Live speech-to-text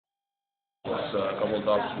a couple of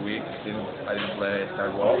times a week. I didn't play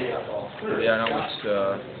that well. But yeah, now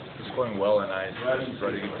it's going well, and I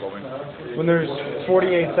try to keep going. When there's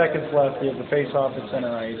 48 seconds left, you have the face-off at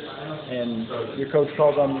center ice, and your coach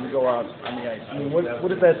calls on you to go out on the ice. I mean, what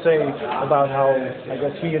does that say about how, I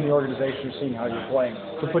guess, he and the organization are seeing how you're playing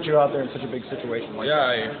to put you out there in such a big situation like that?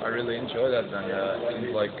 Yeah, I really enjoy that, and it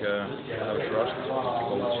seems like I have trust with the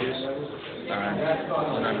coaches. And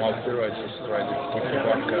when I'm out there, I just try to keep the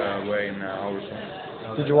puck away in our zone.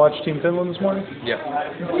 Did you watch Team Finland this morning? Yeah.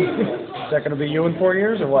 Is that going to be you in 4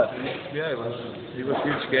 years, or what? Yeah, it was a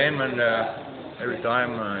huge game, and every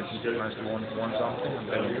time Team has won something, and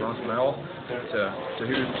then the bronze medal. It's a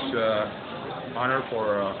huge honor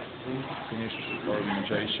for Finnish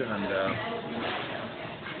organization, and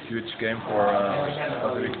huge game for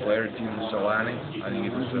a big player, Ristolainen. I think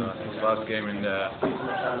it was his last game in the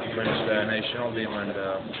French national team, and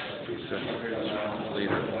he's a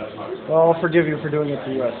leader. Well, I'll forgive you for doing it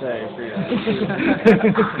to USA.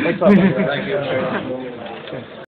 Thanks a lot. Thank you.